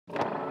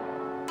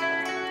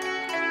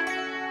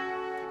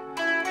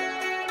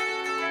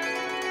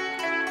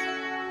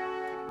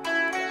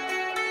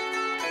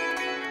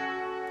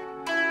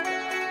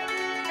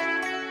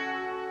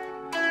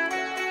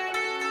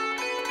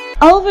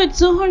Over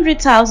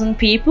 200,000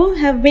 people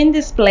have been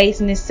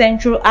displaced in the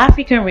Central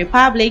African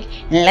Republic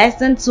in less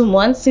than 2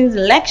 months since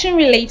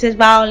election-related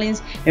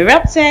violence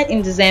erupted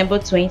in December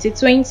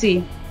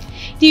 2020.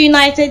 The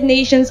United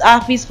Nations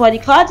Office for the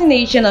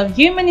Coordination of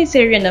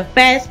Humanitarian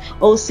Affairs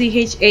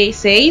 (OCHA)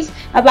 says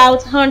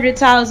about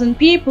 100,000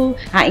 people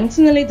are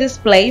internally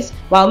displaced,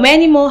 while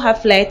many more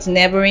have fled to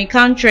neighboring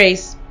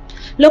countries.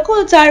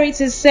 Local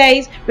authorities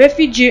say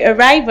refugee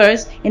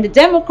arrivals in the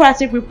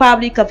Democratic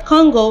Republic of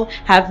Congo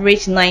have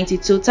reached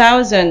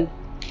 92,000.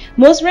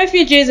 Most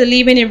refugees are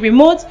living in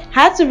remote,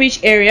 hard-to-reach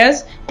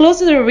areas close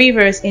to the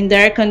rivers in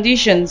dire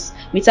conditions,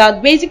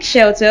 without basic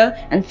shelter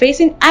and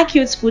facing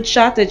acute food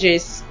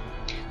shortages.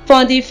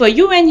 Funding for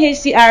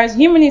UNHCR's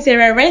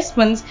humanitarian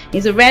response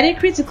is already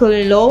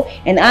critically low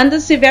and under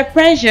severe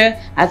pressure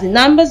as the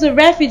numbers of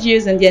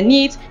refugees and their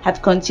needs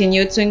have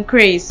continued to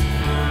increase.